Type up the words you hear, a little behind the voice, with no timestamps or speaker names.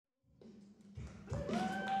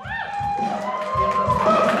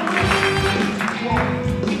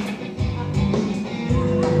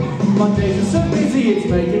My days are so busy, it's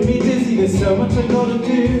making me dizzy. There's so much I gotta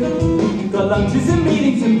do. Got lunches and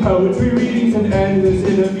meetings and poetry readings and endless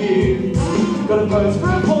interviews. Got a pose for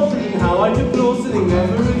a portrait and how I deplore sitting there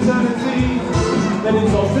for eternity. Then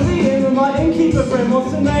it's off to the inn where my innkeeper friend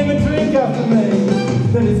wants to name a drink after me.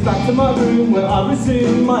 Then it's back to my room where I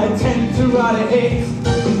resume my attempt to write a hit.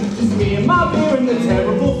 Just me and my beer and the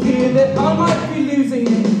terrible fear that I might be losing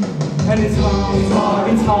it. And it's hard, it's hard,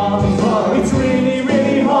 it's hard, it's hard. It's really,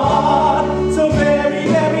 really hard. So very,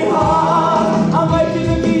 very hard. I'm making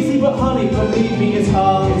it easy, but honey, believe me, it's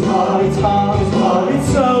hard, it's hard, it's hard, it's hard.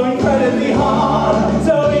 It's so incredibly hard.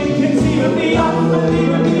 So inconceivably,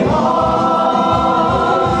 unbelievably hard.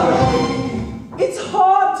 It's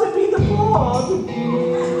hard to be the bard.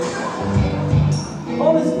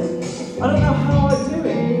 Honestly, I don't know how I do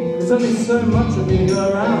it. There's only so much of me to go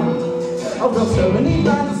around. I've got so many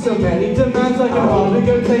fans, so many demands, I can hardly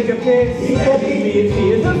go take a piss. Albeit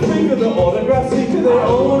fear, the freak of the autograph seeker, they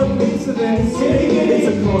all want a piece of this. It's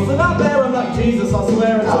a course that out there, I'm like Jesus, I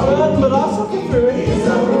swear it's a burden, but I'll suck it through it. It's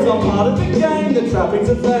all part of the game, the trappings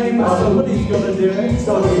of fame, but somebody's gotta do it. And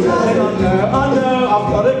I know, I've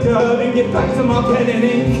gotta go and get back to my pen and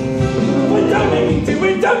ink. But don't make me do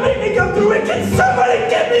it, don't make me go through it, can somebody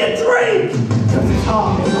give me a drink? Cause it's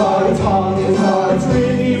hard, it's hard, it's hard, it's hard, it's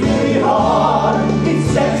really, really hard. It's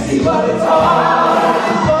sexy, but it's hard.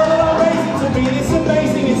 But I'm raising to be this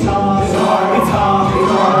amazing, it's hard, it's hard, it's hard, it's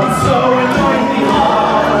hard. It's so annoyingly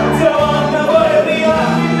hard, so unavoidably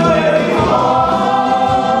hard.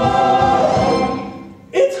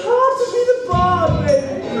 It's hard to be the bard,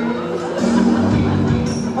 baby.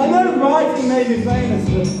 I know writing made me famous,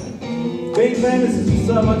 but being famous is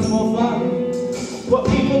so much more fun. What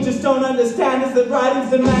people just don't understand is that writing's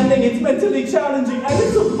demanding, it's mentally challenging, and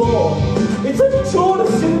it's a bore. It's like a chore to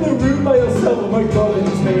sit in a room by yourself. Oh my god, I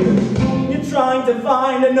just hate it. You're trying to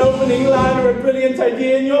find an opening line or a brilliant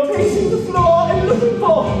idea, and you're pacing the floor and looking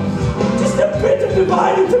for just a bit of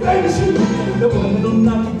divine intervention. That one little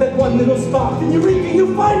nugget, that one little spark, and you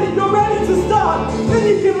find it, you're ready to start. Then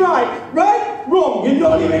you can write, right? Wrong, you're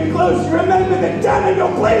not even close. You remember that, damn it,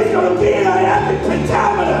 your play's gonna be an iambic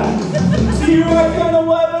pentameter. So you write down a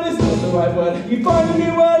word, but it's not the right word. You find a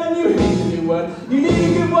new word and you hate the new word. You need a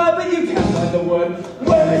good word, but you can't find the word.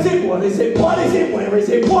 Where is it? What is it? What is it? Where is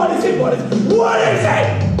it? What is it? What is it? What is it?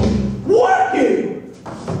 What you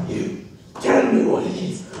tell me what it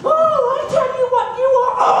is. Oh, I'll tell you what you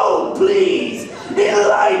are. Oh, please,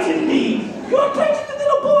 enlighten me. You're taking the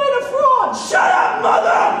little boy in a fraud. Shut up,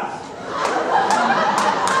 mother.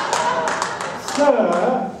 Sir?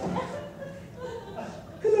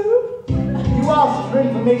 Hello? You asked for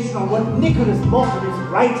information on what Nicholas Moffat is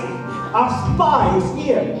writing. Our spy is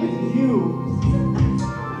here with you.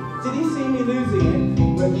 Did he see me losing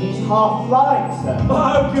it? Well, he's half blind, sir.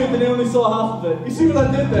 Oh, good, then he only saw half of it. You see what I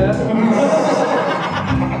did there?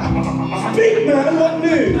 Speak, man, what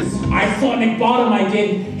news? I saw Nick Bottom, I did.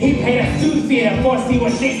 He paid a suit fee to foresee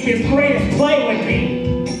what Shakespeare's greatest play would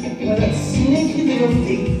be. Well, that sneaky little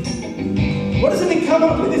thief. What doesn't he come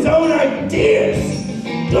up with his own ideas?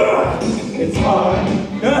 Ugh, it's hard.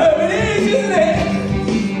 No, it is, isn't it?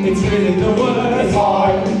 It's really the word. It's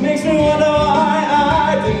hard. Makes me wonder why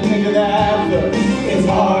I didn't think of that first. It's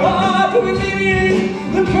hard. Why could we leave you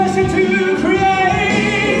the pressure to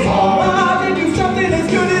create? It's hard. Why did do something as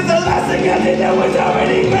good as the last thing I did that was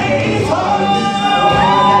already made? It's hard.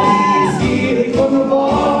 Stealing from the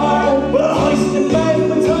bar. Well, hoisting by the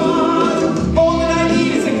baton. All that I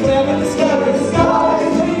need is a clever discovery. The sky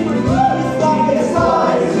is paper, it's like a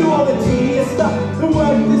sky. Do all the tedious stuff, the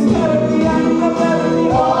work that's terribly and the very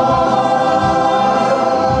hard.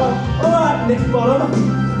 Alright, Nick Bottom.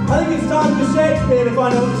 I think it's time for Shakespeare to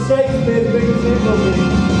find out what Shakespeare's biggest hit will be.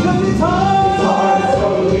 Cause it's hard. It's hard, it's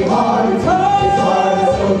totally hard. It's hard, it's hard,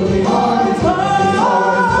 it's totally hard. It's hard, it's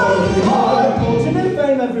hard, it's totally hard. Fortune and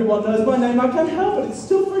fame, everyone knows my name. I can't help it, it's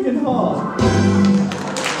still friggin' hard.